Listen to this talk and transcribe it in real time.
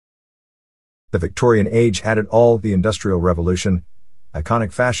The Victorian Age had it all: the Industrial Revolution,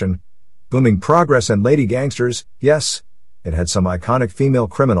 iconic fashion, booming progress, and Lady Gangsters. Yes, it had some iconic female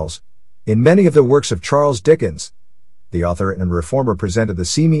criminals. In many of the works of Charles Dickens, the author and reformer presented the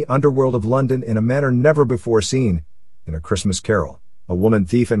seamy underworld of London in a manner never before seen. In A Christmas Carol, a woman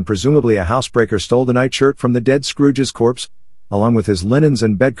thief and presumably a housebreaker stole the nightshirt from the dead Scrooge's corpse, along with his linens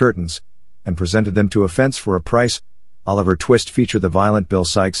and bedcurtains, and presented them to a fence for a price. Oliver Twist featured the violent Bill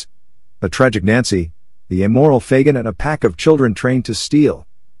Sykes, the tragic Nancy, the immoral Fagin, and a pack of children trained to steal.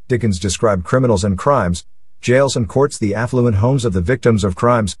 Dickens described criminals and crimes, jails and courts, the affluent homes of the victims of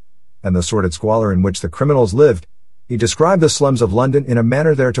crimes, and the sordid squalor in which the criminals lived. He described the slums of London in a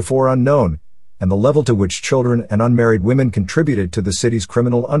manner theretofore unknown, and the level to which children and unmarried women contributed to the city's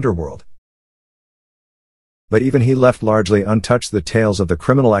criminal underworld. But even he left largely untouched the tales of the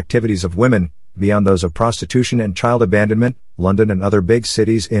criminal activities of women, beyond those of prostitution and child abandonment. London and other big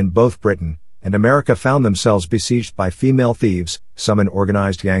cities in both Britain and America found themselves besieged by female thieves, some in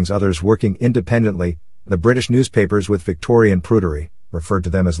organized gangs, others working independently. The British newspapers, with Victorian prudery, referred to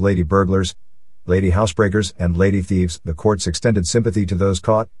them as lady burglars, lady housebreakers, and lady thieves. The courts extended sympathy to those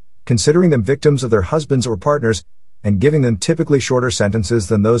caught, considering them victims of their husbands or partners, and giving them typically shorter sentences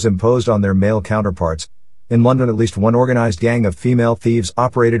than those imposed on their male counterparts. In London, at least one organized gang of female thieves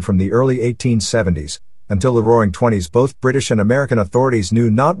operated from the early 1870s until the Roaring Twenties. Both British and American authorities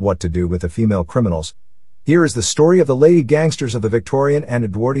knew not what to do with the female criminals. Here is the story of the Lady Gangsters of the Victorian and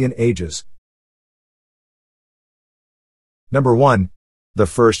Edwardian ages. Number 1. The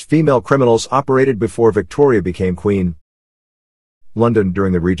first female criminals operated before Victoria became queen. London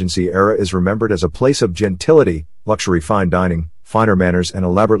during the Regency era is remembered as a place of gentility, luxury, fine dining, finer manners, and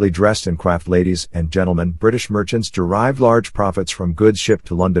elaborately dressed and coiffed ladies and gentlemen. British merchants derived large profits from goods shipped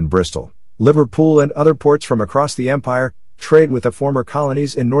to London, Bristol, Liverpool, and other ports from across the empire. Trade with the former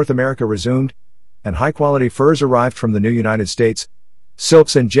colonies in North America resumed, and high-quality furs arrived from the new United States.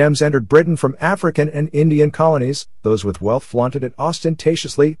 Silks and gems entered Britain from African and Indian colonies. Those with wealth flaunted it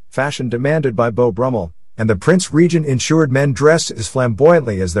ostentatiously, fashion demanded by Beau Brummel, and the Prince Regent ensured men dressed as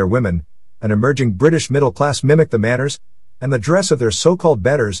flamboyantly as their women. An emerging British middle class mimicked the manners and the dress of their so-called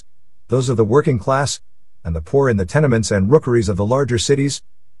betters, those of the working class, and the poor in the tenements and rookeries of the larger cities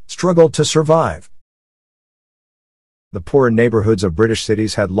struggled to survive. The poorer neighborhoods of British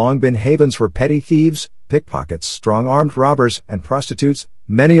cities had long been havens for petty thieves, pickpockets, strong-armed robbers, and prostitutes.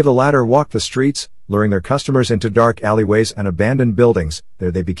 Many of the latter walked the streets, luring their customers into dark alleyways and abandoned buildings.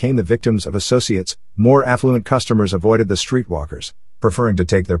 There they became the victims of associates. More affluent customers avoided the streetwalkers, preferring to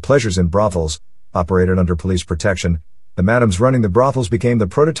take their pleasures in brothels, operated under police protection. The madams running the brothels became the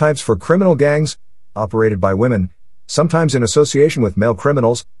prototypes for criminal gangs, operated by women, sometimes in association with male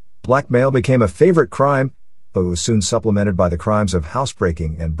criminals. Blackmail became a favorite crime, but was soon supplemented by the crimes of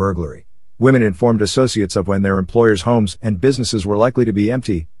housebreaking and burglary. Women informed associates of when their employers' homes and businesses were likely to be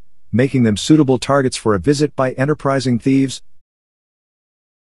empty, making them suitable targets for a visit by enterprising thieves.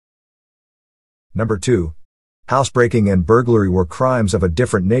 Number 2. Housebreaking and burglary were crimes of a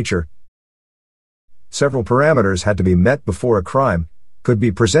different nature. Several parameters had to be met before a crime could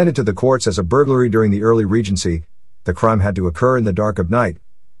be presented to the courts as a burglary. During the early Regency, the crime had to occur in the dark of night,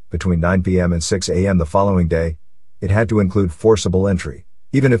 between 9 p.m. and 6 a.m. the following day. It had to include forcible entry.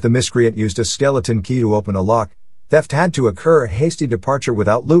 Even if the miscreant used a skeleton key to open a lock, theft had to occur. A hasty departure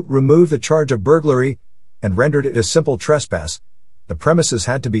without loot removed the charge of burglary and rendered it a simple trespass. The premises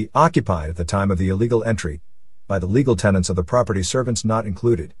had to be occupied at the time of the illegal entry by the legal tenants of the property, servants not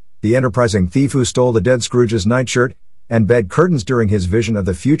included. The enterprising thief who stole the dead Scrooge's nightshirt and bed curtains during his vision of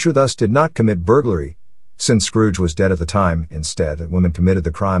the future thus did not commit burglary, since Scrooge was dead at the time. Instead, women committed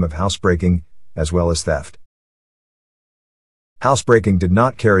the crime of housebreaking as well as theft. Housebreaking did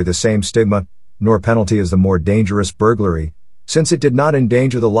not carry the same stigma nor penalty as the more dangerous burglary, since it did not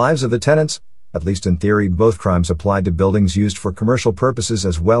endanger the lives of the tenants. At least in theory, both crimes applied to buildings used for commercial purposes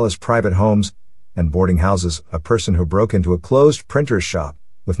as well as private homes and boarding houses. A person who broke into a closed printer's shop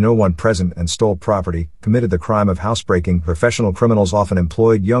with no one present and stole property committed the crime of housebreaking. Professional criminals often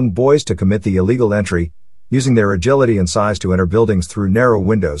employed young boys to commit the illegal entry, using their agility and size to enter buildings through narrow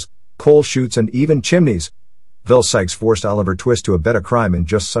windows, coal chutes, and even chimneys. Bill Sykes forced Oliver Twist to abet a crime in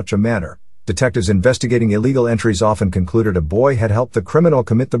just such a manner. Detectives investigating illegal entries often concluded a boy had helped the criminal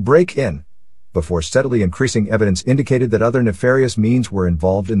commit the break-in, before steadily increasing evidence indicated that other nefarious means were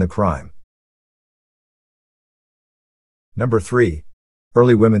involved in the crime. Number 3.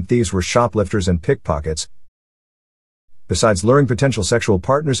 Early women thieves were shoplifters and pickpockets. Besides luring potential sexual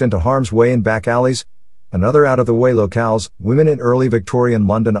partners into harm's way in back alleys and other out-of-the-way locales, women in early Victorian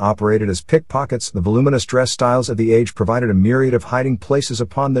London operated as pickpockets. The voluminous dress styles of the age provided a myriad of hiding places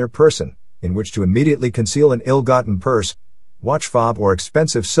upon their person. in which to immediately conceal an ill-gotten purse, watch fob, or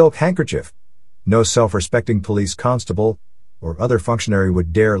expensive silk handkerchief. No self-respecting police constable or other functionary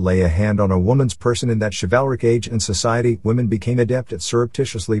would dare lay a hand on a woman's person in that chivalric age and society. Women became adept at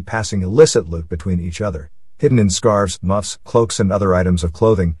surreptitiously passing illicit loot between each other, hidden in scarves, muffs, cloaks, and other items of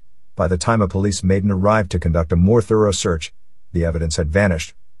clothing. By the time a police maiden arrived to conduct a more thorough search, the evidence had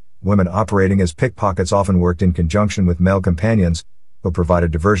vanished. Women operating as pickpockets often worked in conjunction with male companions, who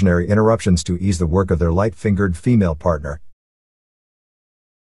provided diversionary interruptions to ease the work of their light-fingered female partner.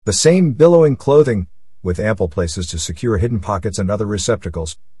 The same billowing clothing, with ample places to secure hidden pockets and other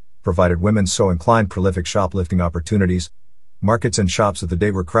receptacles, provided women so inclined prolific shoplifting opportunities. Markets and shops of the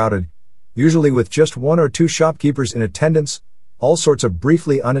day were crowded, usually with just one or two shopkeepers in attendance. All sorts of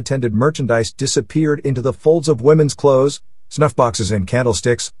briefly unattended merchandise disappeared into the folds of women's clothes. Snuff boxes and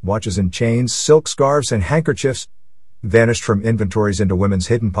candlesticks, watches and chains, silk scarves and handkerchiefs vanished from inventories into women's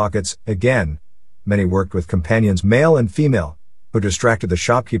hidden pockets. Again, many worked with companions, male and female, who distracted the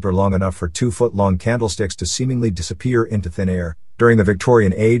shopkeeper long enough for 2-foot-long candlesticks to seemingly disappear into thin air. During the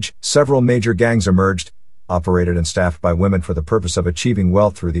Victorian Age, several major gangs emerged, operated and staffed by women for the purpose of achieving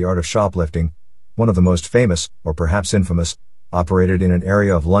wealth through the art of shoplifting. One of the most famous, or perhaps infamous, operated in an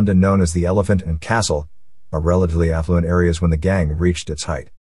area of London known as the Elephant and Castle, are relatively affluent areas when the gang reached its height.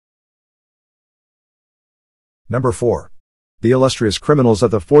 Number 4. The illustrious criminals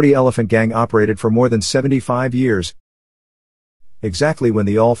of the 40 Elephant Gang operated for more than 75 years. Exactly when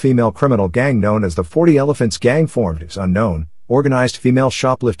the all-female criminal gang known as the 40 Elephants Gang formed is unknown. Organized female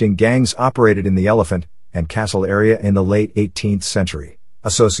shoplifting gangs operated in the Elephant and Castle area in the late 18th century.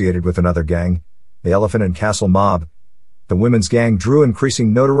 Associated with another gang, the Elephant and Castle Mob, the women's gang drew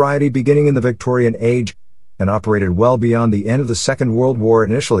increasing notoriety beginning in the Victorian Age and operated well beyond the end of the Second World War.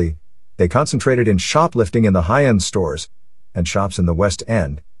 Initially, they concentrated in shoplifting in the high-end stores and shops in the West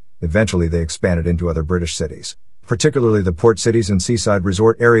End. Eventually they expanded into other British cities, particularly the port cities and seaside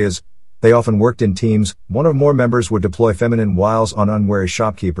resort areas. They often worked in teams. One or more members would deploy feminine wiles on unwary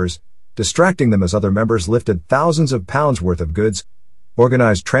shopkeepers, distracting them as other members lifted thousands of pounds worth of goods.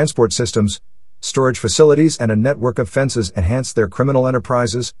 Organized transport systems, storage facilities, and a network of fences enhanced their criminal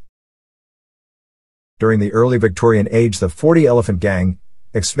enterprises. During the early Victorian Age, the 40 Elephant Gang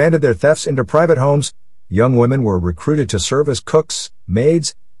expanded their thefts into private homes. Young women were recruited to serve as cooks,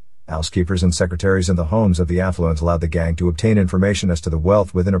 maids, housekeepers, and secretaries in the homes of the affluent. Allowed the gang to obtain information as to the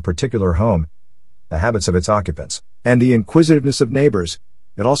wealth within a particular home, the habits of its occupants, and the inquisitiveness of neighbors.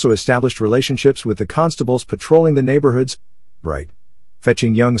 It also established relationships with the constables patrolling the neighborhoods.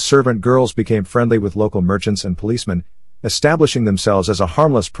 Fetching young servant girls became friendly with local merchants and policemen, establishing themselves as a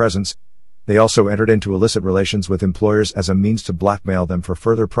harmless presence. They also entered into illicit relations with employers as a means to blackmail them for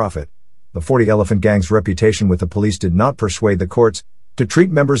further profit. The 40 Elephant Gang's reputation with the police did not persuade the courts to treat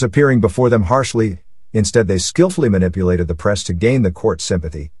members appearing before them harshly. Instead, they skillfully manipulated the press to gain the court's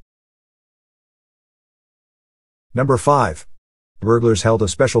sympathy. Number 5. Burglars held a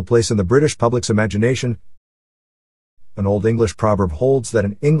special place in the British public's imagination. An Old English proverb holds that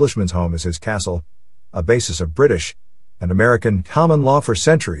an Englishman's home is his castle, a basis of British and American common law for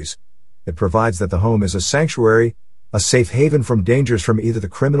centuries. It provides that the home is a sanctuary, a safe haven from dangers from either the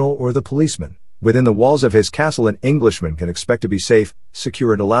criminal or the policeman. Within the walls of his castle, an Englishman can expect to be safe,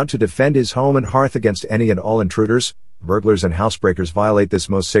 secure, and allowed to defend his home and hearth against any and all intruders. Burglars and housebreakers violate this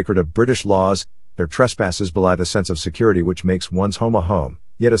most sacred of British laws. Their trespasses belie the sense of security which makes one's home a home.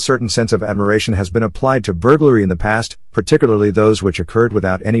 Yet a certain sense of admiration has been applied to burglary in the past, particularly those which occurred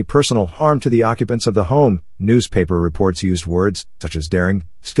without any personal harm to the occupants of the home. Newspaper reports used words such as daring,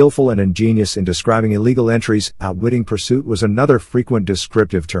 skillful, and ingenious in describing illegal entries. Outwitting pursuit was another frequent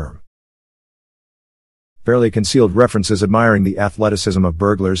descriptive term. Fairly concealed references admiring the athleticism of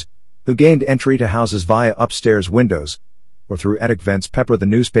burglars, who gained entry to houses via upstairs windows or through attic vents, pepper the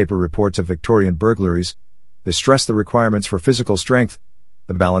newspaper reports of Victorian burglaries. They stress the requirements for physical strength,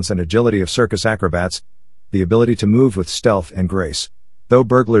 the balance and agility of circus acrobats, the ability to move with stealth and grace. Though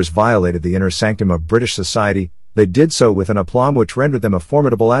burglars violated the inner sanctum of British society, they did so with an aplomb which rendered them a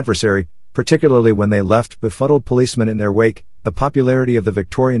formidable adversary, particularly when they left befuddled policemen in their wake. The popularity of the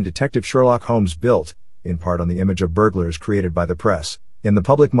Victorian detective Sherlock Holmes built, in part, on the image of burglars created by the press. In the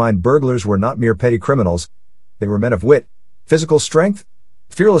public mind, burglars were not mere petty criminals. They were men of wit, physical strength,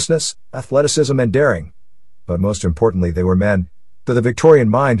 fearlessness, athleticism, and daring. But most importantly, they were men. To the Victorian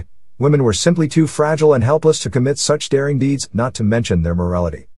mind, women were simply too fragile and helpless to commit such daring deeds, not to mention their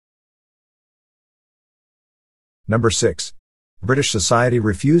morality. Number 6. British society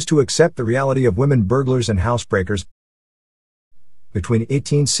refused to accept the reality of women burglars and housebreakers. Between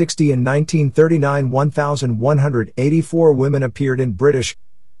 1860 and 1939, 1,184 women appeared in British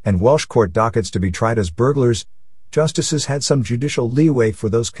and Welsh court dockets to be tried as burglars, justices had some judicial leeway for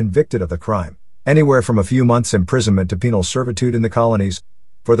those convicted of the crime, anywhere from a few months' imprisonment to penal servitude in the colonies.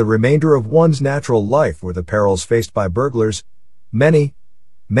 For the remainder of one's natural life were the perils faced by burglars. Many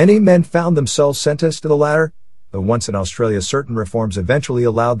men found themselves sentenced to the latter, though once in Australia certain reforms eventually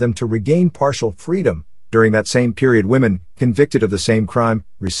allowed them to regain partial freedom. During that same period, women, convicted of the same crime,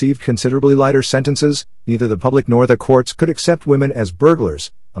 received considerably lighter sentences. Neither the public nor the courts could accept women as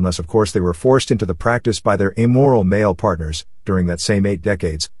burglars, unless of course they were forced into the practice by their amoral male partners. During that same 8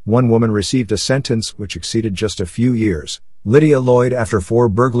 decades, one woman received a sentence which exceeded just a few years. Lydia Lloyd, after 4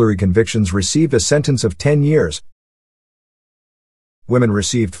 burglary convictions, received a sentence of 10 years. Women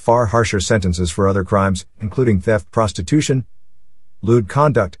received far harsher sentences for other crimes, including theft, prostitution, lewd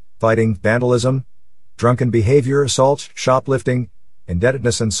conduct, fighting, vandalism, drunken behavior, assault, shoplifting,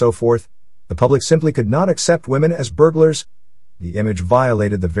 indebtedness, and so forth. The public simply could not accept women as burglars. The image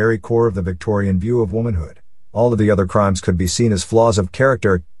violated the very core of the Victorian view of womanhood. All of the other crimes could be seen as flaws of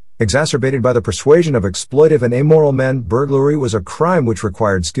character, exacerbated by the persuasion of exploitive and amoral men. Burglary was a crime which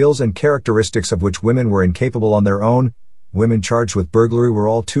required skills and characteristics of which women were incapable on their own. Women charged with burglary were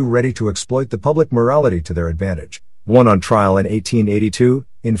all too ready to exploit the public morality to their advantage. One on trial in 1882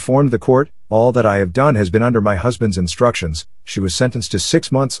 informed the court, "All that I have done has been under my husband's instructions." She was sentenced to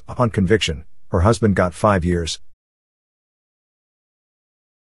 6 months upon conviction. Her husband got 5 years.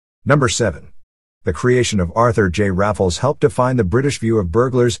 Number 7. The creation of Arthur J. Raffles helped define the British view of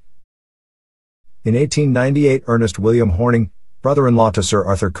burglars. In 1898, Ernest William Horning, brother-in-law to Sir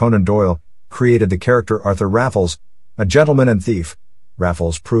Arthur Conan Doyle, created the character Arthur Raffles, a gentleman and thief.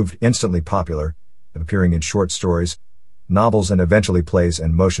 Raffles proved instantly popular, appearing in short stories, novels, and eventually plays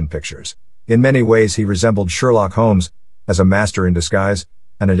and motion pictures. In many ways he resembled Sherlock Holmes, as a master in disguise,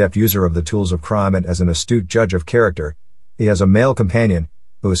 an adept user of the tools of crime, and as an astute judge of character. He has a male companion,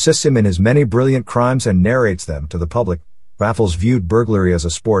 who assists him in his many brilliant crimes and narrates them to the public. Raffles viewed burglary as a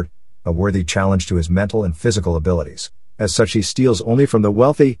sport, a worthy challenge to his mental and physical abilities. As such, he steals only from the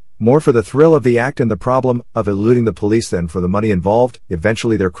wealthy, more for the thrill of the act and the problem of eluding the police than for the money involved.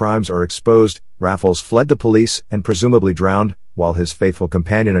 Eventually their crimes are exposed. Raffles fled the police and presumably drowned, while his faithful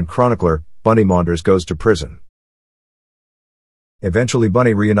companion and chronicler, Bunny Maunders, goes to prison. Eventually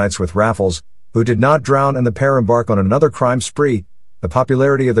Bunny reunites with Raffles, who did not drown, and the pair embark on another crime spree. The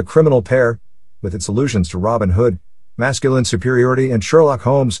popularity of the criminal pair, with its allusions to Robin Hood, masculine superiority, and Sherlock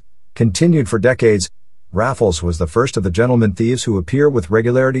Holmes, continued for decades. Raffles was the first of the gentleman thieves who appear with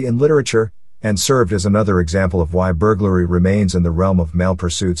regularity in literature, and served as another example of why burglary remains in the realm of male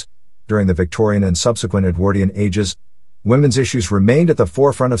pursuits. During the Victorian and subsequent Edwardian ages, women's issues remained at the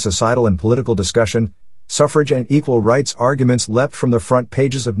forefront of societal and political discussion. Suffrage and equal rights arguments leapt from the front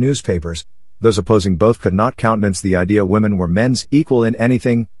pages of newspapers. Those opposing both could not countenance the idea women were men's equal in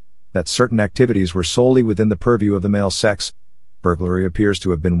anything, that certain activities were solely within the purview of the male sex. Burglary appears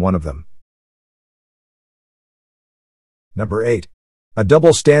to have been one of them. Number 8. A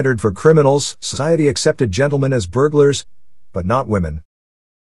double standard for criminals. Society accepted gentlemen as burglars, but not women.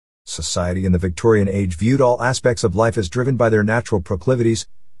 Society in the Victorian Age viewed all aspects of life as driven by their natural proclivities,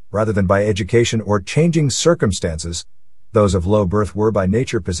 rather than by education or changing circumstances. Those of low birth were by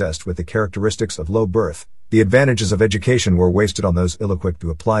nature possessed with the characteristics of low birth. The advantages of education were wasted on those ill-equipped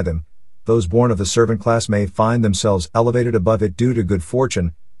to apply them. Those born of the servant class may find themselves elevated above it due to good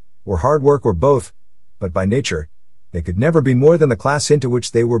fortune, or hard work, or both, but by nature, they could never be more than the class into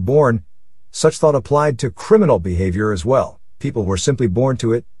which they were born. Such thought applied to criminal behavior as well. People were simply born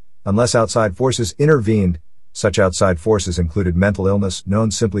to it, unless outside forces intervened. Such outside forces included mental illness,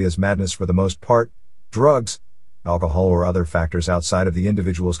 known simply as madness for the most part, drugs, alcohol, or other factors outside of the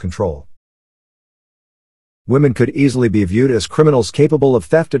individual's control. Women could easily be viewed as criminals capable of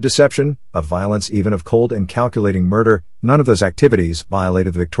theft, of deception, of violence, even of cold and calculating murder. None of those activities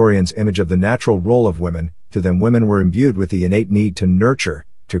violated the Victorians' image of the natural role of women. To them, women were imbued with the innate need to nurture,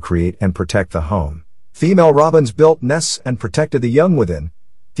 to create and protect the home. Female robins built nests and protected the young within.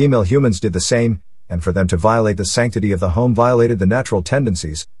 Female humans did the same, and for them to violate the sanctity of the home violated the natural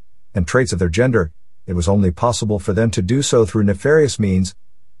tendencies and traits of their gender. It was only possible for them to do so through nefarious means,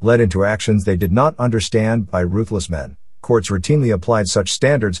 led into actions they did not understand by ruthless men. Courts routinely applied such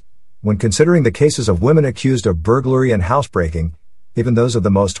standards when considering the cases of women accused of burglary and housebreaking, even those of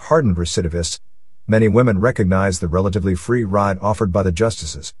the most hardened recidivists. Many women recognized the relatively free ride offered by the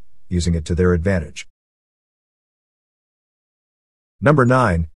justices, using it to their advantage. Number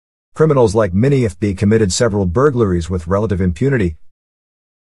 9. Criminals like Minnie F.B. committed several burglaries with relative impunity.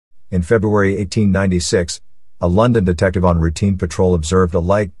 In February 1896, a London detective on routine patrol observed a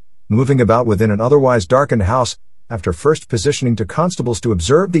light moving about within an otherwise darkened house. After first positioning to constables to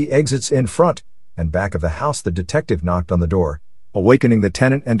observe the exits in front and back of the house, the detective knocked on the door, awakening the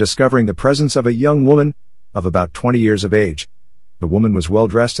tenant and discovering the presence of a young woman of about 20 years of age. The woman was well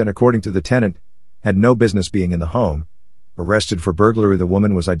dressed and, according to the tenant, had no business being in the home. Arrested for burglary, the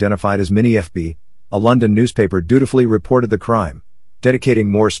woman was identified as Minnie F.B. A London newspaper dutifully reported the crime,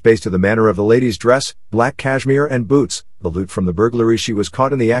 dedicating more space to the manner of the lady's dress, black cashmere and boots. The loot from the burglary she was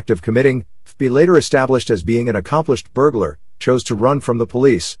caught in the act of committing, F.B., later established as being an accomplished burglar, chose to run from the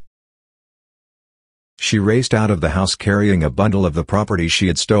police. She raced out of the house carrying a bundle of the property she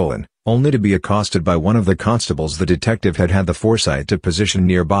had stolen, only to be accosted by one of the constables the detective had had the foresight to position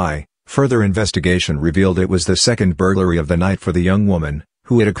nearby. Further investigation revealed it was the second burglary of the night for the young woman,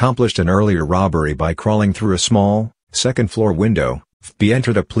 who had accomplished an earlier robbery by crawling through a small, second-floor window. F.B.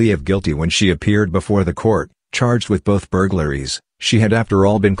 entered a plea of guilty when she appeared before the court, charged with both burglaries. She had after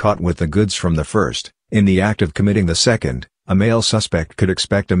all been caught with the goods from the first. In the act of committing the second, a male suspect could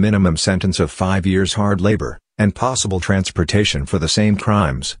expect a minimum sentence of 5 years hard labor, and possible transportation for the same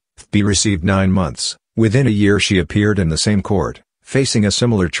crimes. F.B. received 9 months. Within a year she appeared in the same court, facing a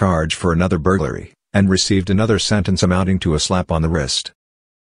similar charge for another burglary, and received another sentence amounting to a slap on the wrist.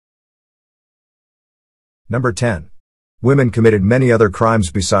 Number 10. Women committed many other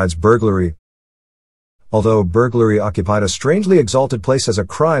crimes besides burglary. Although burglary occupied a strangely exalted place as a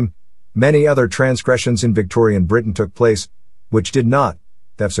crime, many other transgressions in Victorian Britain took place, which did not.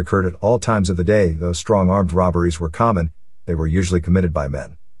 Thefts occurred at all times of the day. Though strong armed robberies were common, they were usually committed by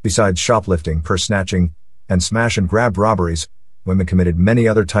men. Besides shoplifting, purse snatching, and smash and grab robberies, women committed many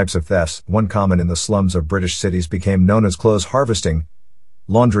other types of thefts. One common in the slums of British cities became known as clothes harvesting.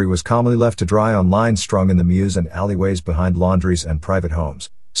 Laundry was commonly left to dry on lines strung in the mews and alleyways behind laundries and private homes.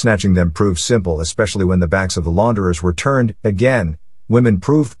 Snatching them proved simple, especially when the backs of the launderers were turned. Again, women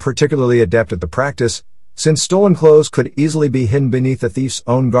proved particularly adept at the practice. Since stolen clothes could easily be hidden beneath the thief's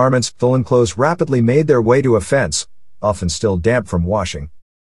own garments, stolen clothes rapidly made their way to a fence, often still damp from washing.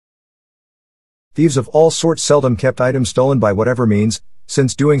 Thieves of all sorts seldom kept items stolen by whatever means,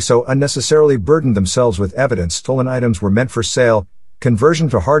 since doing so unnecessarily burdened themselves with evidence. Stolen items were meant for sale, conversion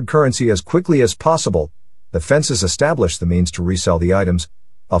to hard currency as quickly as possible. The fences established the means to resell the items.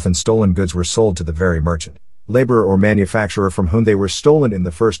 Often stolen goods were sold to the very merchant, laborer or manufacturer from whom they were stolen in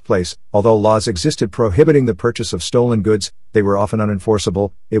the first place. Although laws existed prohibiting the purchase of stolen goods, they were often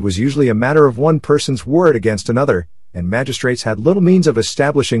unenforceable. It was usually a matter of one person's word against another, and magistrates had little means of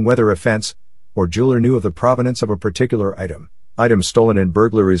establishing whether a fence or jeweler knew of the provenance of a particular item. Items stolen in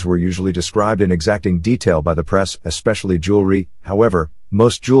burglaries were usually described in exacting detail by the press, especially jewelry. However,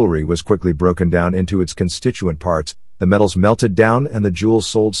 most jewelry was quickly broken down into its constituent parts, the metals melted down and the jewels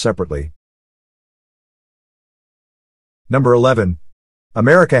sold separately. Number 11.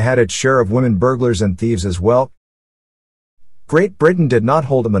 America had its share of women burglars and thieves as well. Great Britain did not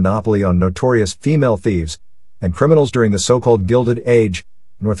hold a monopoly on notorious female thieves and criminals during the so-called Gilded Age.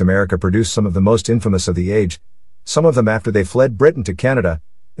 North America produced some of the most infamous of the age, some of them after they fled Britain to Canada,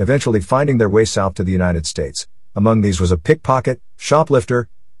 eventually finding their way south to the United States. Among these was a pickpocket, shoplifter,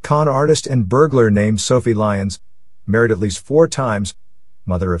 con artist and burglar named Sophie Lyons. Married at least 4 times,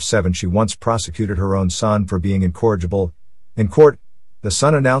 mother of 7, she once prosecuted her own son for being incorrigible. In court, the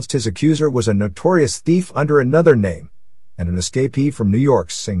son announced his accuser was a notorious thief under another name, and an escapee from New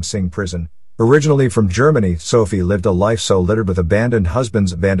York's Sing Sing prison. Originally from Germany, Sophie lived a life so littered with abandoned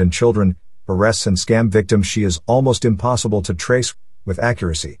husbands, abandoned children, arrests and scam victims she is almost impossible to trace with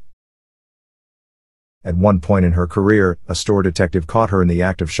accuracy. At one point in her career, a store detective caught her in the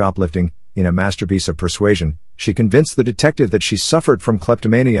act of shoplifting. In a masterpiece of persuasion, she convinced the detective that she suffered from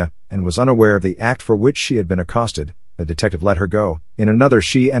kleptomania and was unaware of the act for which she had been accosted. The detective let her go. In another,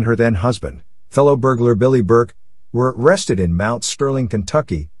 she and her then husband, fellow burglar Billy Burke, were arrested in Mount Sterling,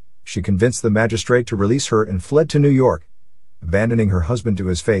 Kentucky. She convinced the magistrate to release her and fled to New York, abandoning her husband to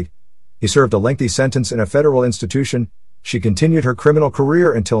his fate. He served a lengthy sentence in a federal institution. She continued her criminal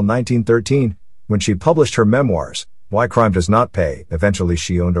career until 1913, when she published her memoirs, Why Crime Does Not Pay. Eventually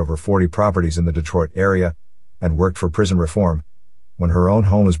she owned over 40 properties in the Detroit area and worked for prison reform. When her own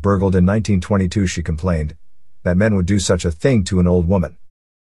home was burgled in 1922, she complained that men would do such a thing to an old woman.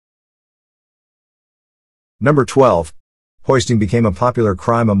 Number 12. Hoisting became a popular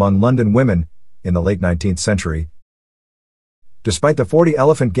crime among London women in the late 19th century. Despite the 40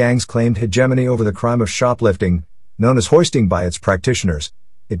 elephant gangs claimed hegemony over the crime of shoplifting, known as hoisting by its practitioners,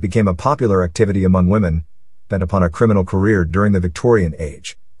 it became a popular activity among women bent upon a criminal career during the Victorian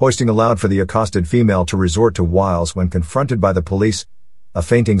Age. Hoisting allowed for the accosted female to resort to wiles when confronted by the police, a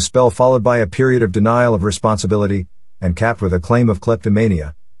fainting spell followed by a period of denial of responsibility, and capped with a claim of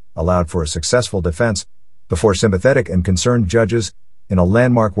kleptomania, allowed for a successful defense. before sympathetic and concerned judges, in a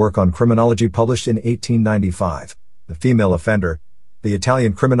landmark work on criminology published in 1895. The female offender, the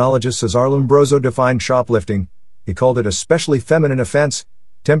Italian criminologist Cesare Lombroso defined shoplifting. He called it a specially feminine offense,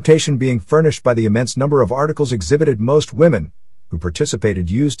 temptation being furnished by the immense number of articles exhibited. Most women who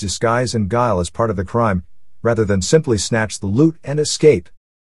participated used disguise and guile as part of the crime, rather than simply snatch the loot and escape.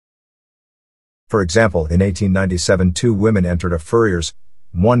 For example, in 1897 two women entered a furrier's,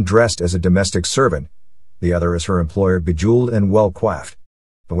 one dressed as a domestic servant, the other as her employer, bejeweled and well coiffed.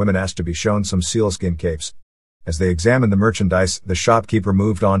 The women asked to be shown some sealskin capes. As they examined the merchandise, the shopkeeper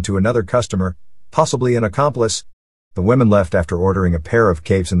moved on to another customer, possibly an accomplice. The women left after ordering a pair of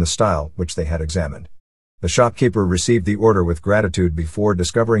capes in the style which they had examined. The shopkeeper received the order with gratitude before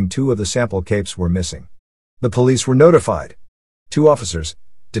discovering two of the sample capes were missing. The police were notified. Two officers,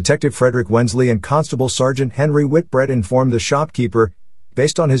 Detective Frederick Wensley and Constable Sergeant Henry Whitbread, informed the shopkeeper,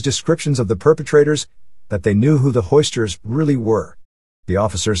 based on his descriptions of the perpetrators, that they knew who the hoisters really were. The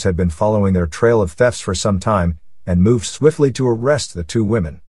officers had been following their trail of thefts for some time, and moved swiftly to arrest the two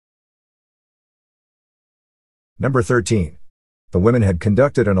women. Number 13. The women had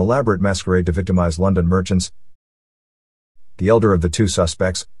conducted an elaborate masquerade to victimize London merchants. The elder of the two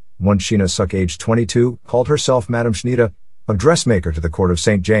suspects, one Sheena Suck, aged 22, called herself Madame Schneider, a dressmaker to the court of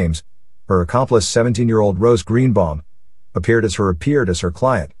St. James. Her accomplice, 17-year-old Rose Greenbaum, appeared as her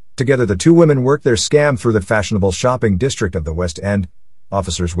client. Together the two women worked their scam through the fashionable shopping district of the West End.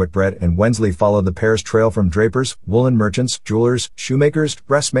 Officers Whitbread and Wensley followed the pair's trail from drapers, woolen merchants, jewelers, shoemakers,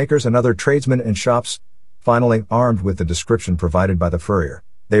 dressmakers and other tradesmen and shops. Finally, armed with the description provided by the furrier,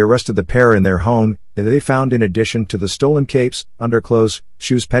 they arrested the pair in their home. They found, in addition to the stolen capes, underclothes,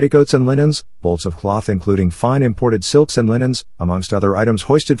 shoes, petticoats and linens, bolts of cloth including fine imported silks and linens, amongst other items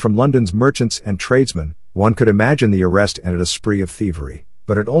hoisted from London's merchants and tradesmen. One could imagine the arrest ended a spree of thievery,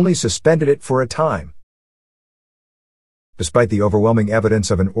 but it only suspended it for a time. Despite the overwhelming evidence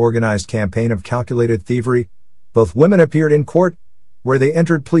of an organized campaign of calculated thievery, both women appeared in court, where they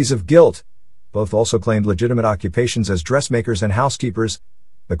entered pleas of guilt. Both also claimed legitimate occupations as dressmakers and housekeepers.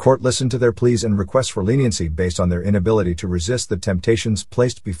 The court listened to their pleas and requests for leniency based on their inability to resist the temptations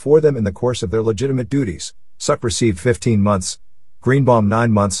placed before them in the course of their legitimate duties. Suck received 15 months, Greenbaum 9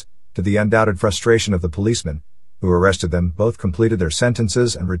 months, to the undoubted frustration of the policemen who arrested them. Both completed their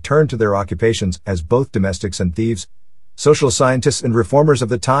sentences and returned to their occupations as both domestics and thieves. Social scientists and reformers of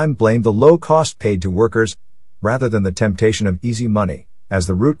the time blamed the low cost paid to workers, rather than the temptation of easy money, as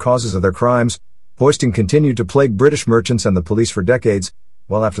the root causes of their crimes. Hoisting continued to plague British merchants and the police for decades,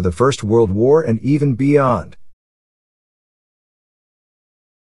 well after the First World War and even beyond.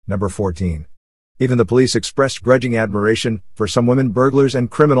 Number 14. Even the police expressed grudging admiration for some women burglars and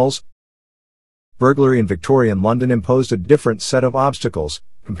criminals. Burglary in Victorian London imposed a different set of obstacles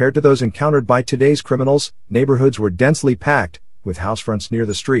compared to those encountered by today's criminals. Neighborhoods were densely packed, with housefronts near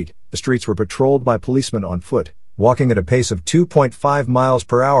the street. The streets were patrolled by policemen on foot, walking at a pace of 2.5 miles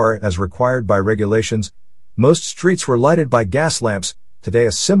per hour as required by regulations. Most streets were lighted by gas lamps, today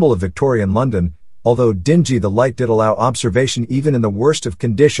a symbol of Victorian London. Although dingy, the light did allow observation even in the worst of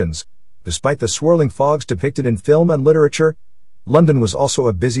conditions. Despite the swirling fogs depicted in film and literature, London was also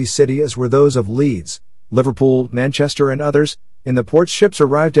a busy city, as were those of Leeds, Liverpool, Manchester and others. In the ports, ships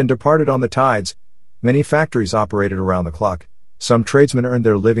arrived and departed on the tides. Many factories operated around the clock. Some tradesmen earned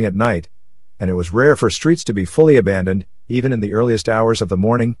their living at night, and it was rare for streets to be fully abandoned, even in the earliest hours of the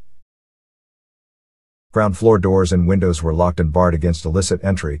morning. Ground floor doors and windows were locked and barred against illicit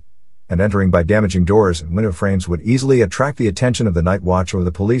entry, and entering by damaging doors and window frames would easily attract the attention of the night watch or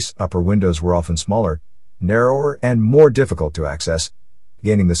the police. Upper windows were often smaller, narrower, and more difficult to access.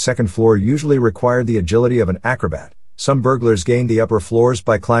 Gaining the second floor usually required the agility of an acrobat. Some burglars gained the upper floors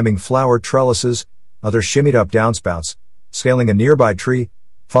by climbing flower trellises, others shimmied up downspouts, scaling a nearby tree,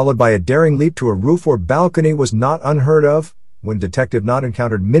 followed by a daring leap to a roof or balcony was not unheard of. When Detective Knott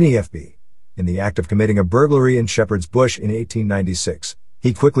encountered Minnie F.B. in the act of committing a burglary in Shepherd's Bush in 1896,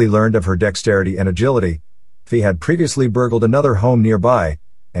 he quickly learned of her dexterity and agility. Fee had previously burgled another home nearby,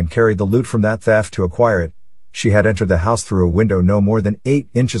 and carried the loot from that theft to acquire it. She had entered the house through a window no more than 8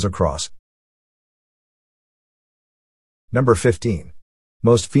 inches across. Number 15.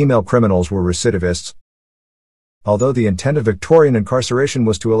 Most female criminals were recidivists. Although the intent of Victorian incarceration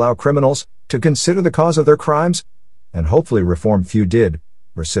was to allow criminals to consider the cause of their crimes, and hopefully reform, few did.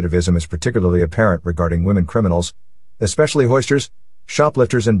 Recidivism is particularly apparent regarding women criminals, especially hoisters,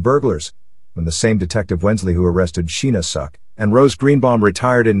 shoplifters and burglars. When the same Detective Wensley who arrested Sheena Suck and Rose Greenbaum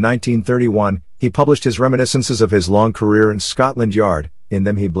retired in 1931, he published his reminiscences of his long career in Scotland Yard. In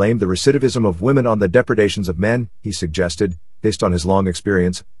them he blamed the recidivism of women on the depredations of men. He suggested, based on his long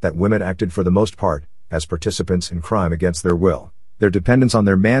experience, that women acted for the most part as participants in crime against their will. Their dependence on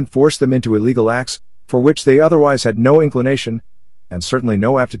their man forced them into illegal acts, for which they otherwise had no inclination, and certainly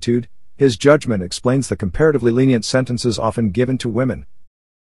no aptitude. His judgment explains the comparatively lenient sentences often given to women.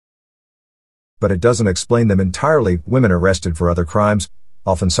 But it doesn't explain them entirely. Women arrested for other crimes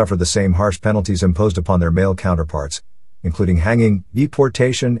often suffer the same harsh penalties imposed upon their male counterparts, including hanging,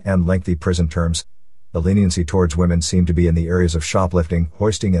 deportation, and lengthy prison terms. The leniency towards women seemed to be in the areas of shoplifting,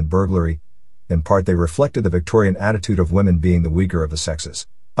 hoisting, and burglary. In part, they reflected the Victorian attitude of women being the weaker of the sexes.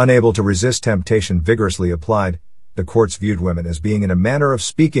 Unable to resist temptation vigorously applied, the courts viewed women as being, in a manner of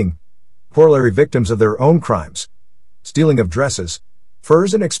speaking, corollary victims of their own crimes. Stealing of dresses,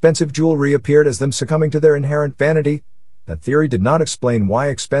 furs, and expensive jewelry appeared as them succumbing to their inherent vanity. That theory did not explain why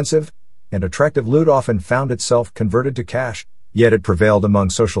expensive and attractive loot often found itself converted to cash, yet it prevailed among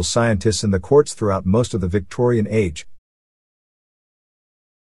social scientists in the courts throughout most of the Victorian Age.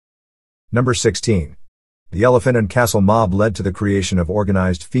 Number 16. The Elephant and Castle mob led to the creation of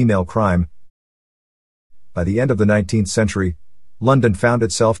organized female crime. By the end of the 19th century, London found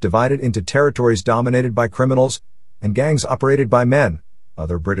itself divided into territories dominated by criminals and gangs operated by men.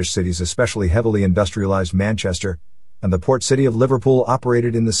 Other British cities, especially heavily industrialized Manchester and the port city of Liverpool,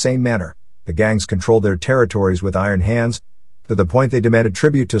 operated in the same manner. The gangs controlled their territories with iron hands, to the point they demanded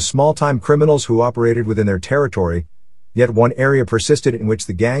tribute to small-time criminals who operated within their territory. Yet one area persisted in which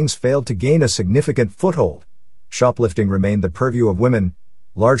the gangs failed to gain a significant foothold. Shoplifting remained the purview of women,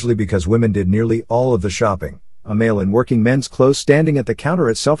 largely because women did nearly all of the shopping. A male in working men's clothes standing at the counter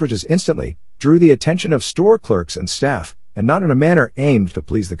at Selfridges instantly drew the attention of store clerks and staff, and not in a manner aimed to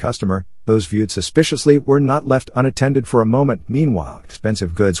please the customer. Those viewed suspiciously were not left unattended for a moment. Meanwhile,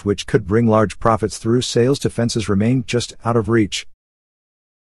 expensive goods which could bring large profits through sales to fences remained just out of reach.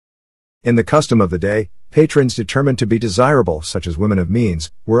 In the custom of the day, patrons determined to be desirable, such as women of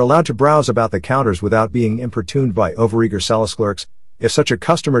means, were allowed to browse about the counters without being importuned by overeager sales clerks. If such a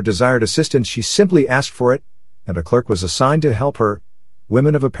customer desired assistance, she simply asked for it, and a clerk was assigned to help her.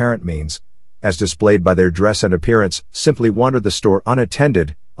 Women of apparent means, as displayed by their dress and appearance, simply wandered the store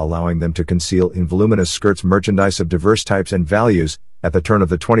unattended, allowing them to conceal in voluminous skirts merchandise of diverse types and values. At the turn of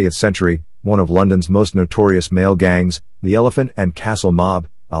the 20th century, one of London's most notorious male gangs, the Elephant and Castle mob,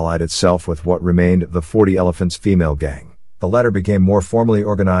 allied itself with what remained of the 40 Elephants female gang. The latter became more formally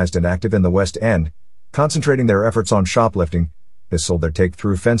organized and active in the West End, concentrating their efforts on shoplifting. They sold their take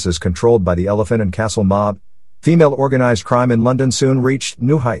through fences controlled by the Elephant and Castle mob. Female organized crime in London soon reached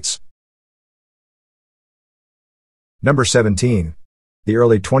new heights. Number 17. The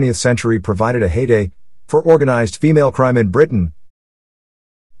early 20th century provided a heyday for organized female crime in Britain.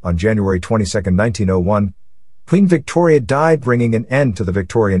 On January 22, 1901, Queen Victoria died, bringing an end to the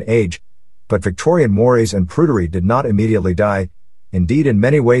Victorian Age. But Victorian mores and prudery did not immediately die. Indeed, in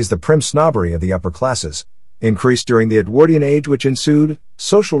many ways the prim snobbery of the upper classes increased during the Edwardian age which ensued.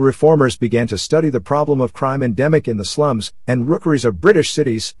 Social reformers began to study the problem of crime endemic in the slums and rookeries of British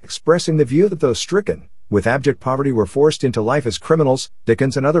cities, expressing the view that those stricken with abject poverty were forced into life as criminals.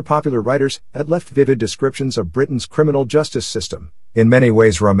 Dickens and other popular writers had left vivid descriptions of Britain's criminal justice system, in many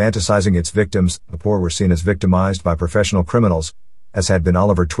ways romanticizing its victims. The poor were seen as victimized by professional criminals, as had been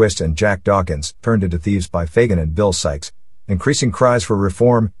Oliver Twist and Jack Dawkins, turned into thieves by Fagin and Bill Sykes. Increasing cries for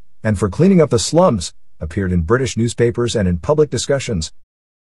reform and for cleaning up the slums appeared in British newspapers and in public discussions.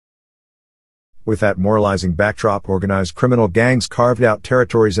 With that moralizing backdrop, organized criminal gangs carved out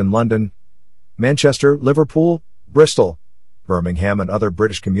territories in London, Manchester, Liverpool, Bristol, Birmingham, and other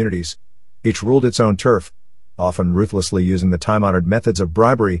British communities. Each ruled its own turf, often ruthlessly using the time-honored methods of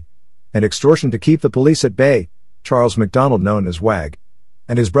bribery and extortion to keep the police at bay. Charles MacDonald, known as Wag,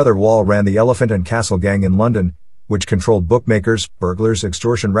 and his brother Wall ran the Elephant and Castle gang in London, which controlled bookmakers, burglars,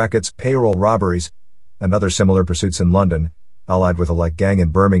 extortion rackets, payroll robberies, and other similar pursuits in London. Allied with a like gang in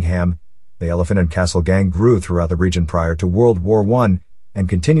Birmingham, the Elephant and Castle gang grew throughout the region prior to World War I, and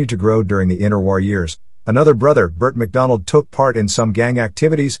continued to grow during the interwar years. Another brother, Bert MacDonald, took part in some gang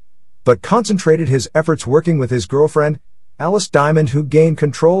activities, but concentrated his efforts working with his girlfriend, Alice Diamond, who gained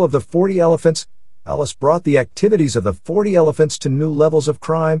control of the 40 Elephants. Alice brought the activities of the 40 Elephants to new levels of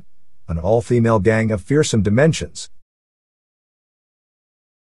crime, an all-female gang of fearsome dimensions.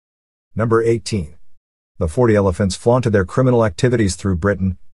 Number 18. The 40 Elephants flaunted their criminal activities through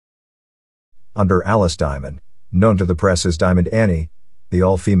Britain. Under Alice Diamond, known to the press as Diamond Annie, the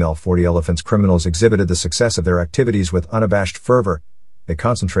all-female 40 Elephants criminals exhibited the success of their activities with unabashed fervor. They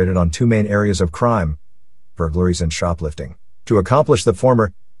concentrated on two main areas of crime: burglaries and shoplifting. To accomplish the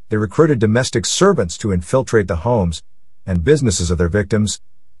former, they recruited domestic servants to infiltrate the homes and businesses of their victims.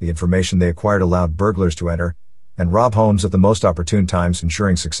 The information they acquired allowed burglars to enter and rob homes at the most opportune times,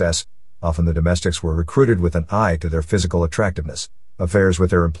 ensuring success. Often the domestics were recruited with an eye to their physical attractiveness. Affairs with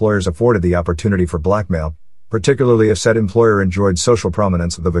their employers afforded the opportunity for blackmail, particularly if said employer enjoyed social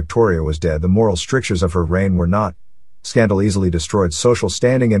prominence. Though Victoria was dead, the moral strictures of her reign were not. Scandal easily destroyed social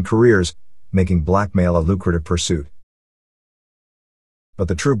standing and careers, making blackmail a lucrative pursuit. But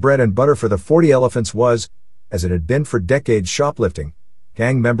the true bread and butter for the 40 Elephants was, as it had been for decades, shoplifting.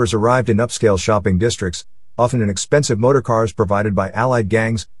 Gang members arrived in upscale shopping districts, often in expensive motor cars provided by allied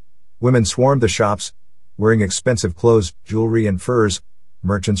gangs. Women swarmed the shops, wearing expensive clothes, jewelry and furs.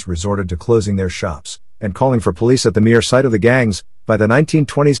 Merchants resorted to closing their shops and calling for police at the mere sight of the gangs. By the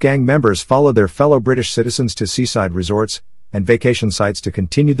 1920s, gang members followed their fellow British citizens to seaside resorts and vacation sites to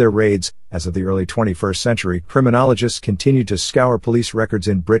continue their raids. As of the early 21st century, criminologists continued to scour police records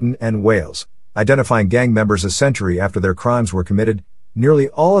in Britain and Wales, identifying gang members a century after their crimes were committed. Nearly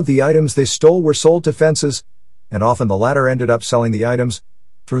all of the items they stole were sold to fences, and often the latter ended up selling the items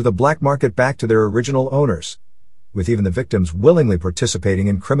through the black market back to their original owners. With even the victims willingly participating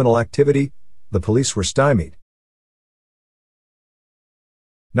in criminal activity, the police were stymied.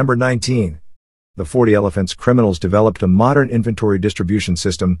 Number 19. The 40 Elephants. Criminals developed a modern inventory distribution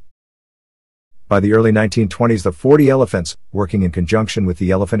system. By the early 1920s, the 40 Elephants, working in conjunction with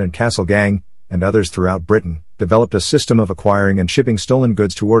the Elephant and Castle Gang, and others throughout Britain, developed a system of acquiring and shipping stolen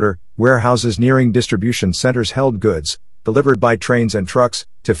goods to order. Warehouses nearing distribution centers held goods, delivered by trains and trucks,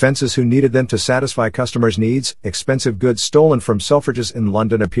 to fences who needed them to satisfy customers' needs. Expensive goods stolen from Selfridges in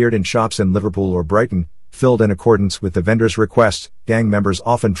London appeared in shops in Liverpool or Brighton, filled in accordance with the vendor's request. Gang members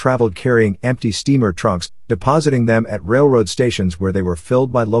often traveled carrying empty steamer trunks, depositing them at railroad stations where they were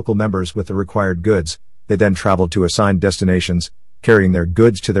filled by local members with the required goods. They then traveled to assigned destinations, carrying their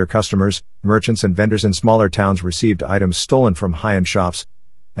goods to their customers. Merchants and vendors in smaller towns received items stolen from high-end shops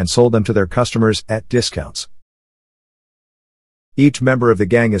and sold them to their customers at discounts. Each member of the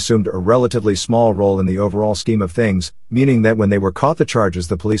gang assumed a relatively small role in the overall scheme of things, meaning that when they were caught, the charges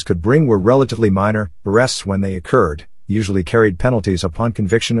the police could bring were relatively minor. Arrests, when they occurred, usually carried penalties upon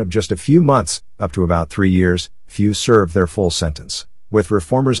conviction of just a few months, up to about 3 years. Few served their full sentence. With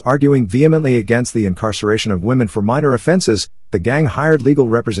reformers arguing vehemently against the incarceration of women for minor offenses, the gang hired legal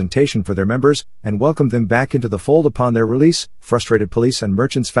representation for their members and welcomed them back into the fold upon their release. Frustrated police and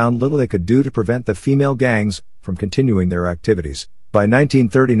merchants found little they could do to prevent the female gangs from continuing their activities. By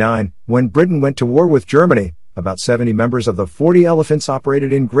 1939, when Britain went to war with Germany, about 70 members of the 40 Elephants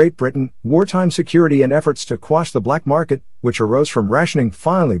operated in Great Britain. Wartime security and efforts to quash the black market, which arose from rationing,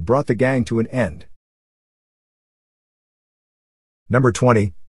 finally brought the gang to an end. Number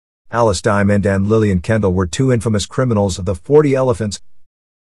 20. Alice Diamond and Lillian Kendall were two infamous criminals of the 40 Elephants.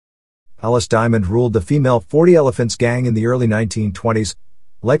 Alice Diamond ruled the female 40 Elephants gang in the early 1920s.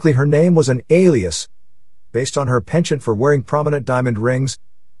 Likely her name was an alias, based on her penchant for wearing prominent diamond rings.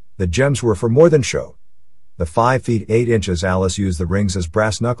 The gems were for more than show. The 5 feet 8 inches Alice used the rings as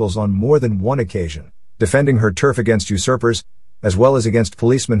brass knuckles on more than one occasion, defending her turf against usurpers, as well as against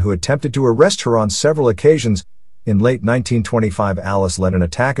policemen who attempted to arrest her on several occasions. In late 1925, Alice led an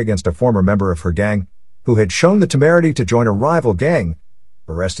attack against a former member of her gang, who had shown the temerity to join a rival gang.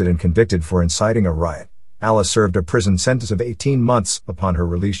 Arrested and convicted for inciting a riot, Alice served a prison sentence of 18 months. Upon her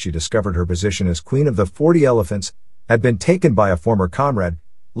release, she discovered her position as queen of the 40 Elephants had been taken by a former comrade,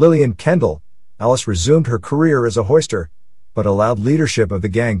 Lillian Kendall. Alice resumed her career as a hoister, but allowed leadership of the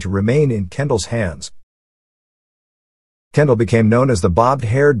gang to remain in Kendall's hands. Kendall became known as the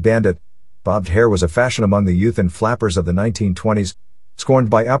bobbed-haired bandit. Bobbed hair was a fashion among the youth and flappers of the 1920s. Scorned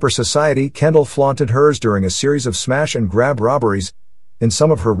by upper society, Kendall flaunted hers during a series of smash-and-grab robberies. In some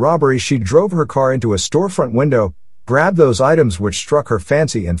of her robberies, she drove her car into a storefront window, grabbed those items which struck her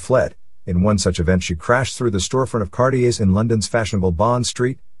fancy, and fled. In one such event, she crashed through the storefront of Cartier's in London's fashionable Bond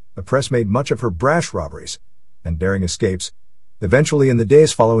Street. The press made much of her brash robberies and daring escapes. Eventually, in the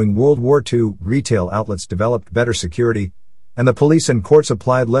days following World War II, retail outlets developed better security, and the police and courts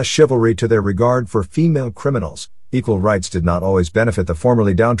applied less chivalry to their regard for female criminals. Equal rights did not always benefit the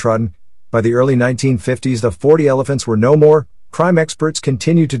formerly downtrodden. By the early 1950s, the 40 Elephants were no more. Crime experts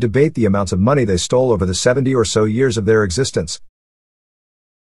continued to debate the amounts of money they stole over the 70 or so years of their existence.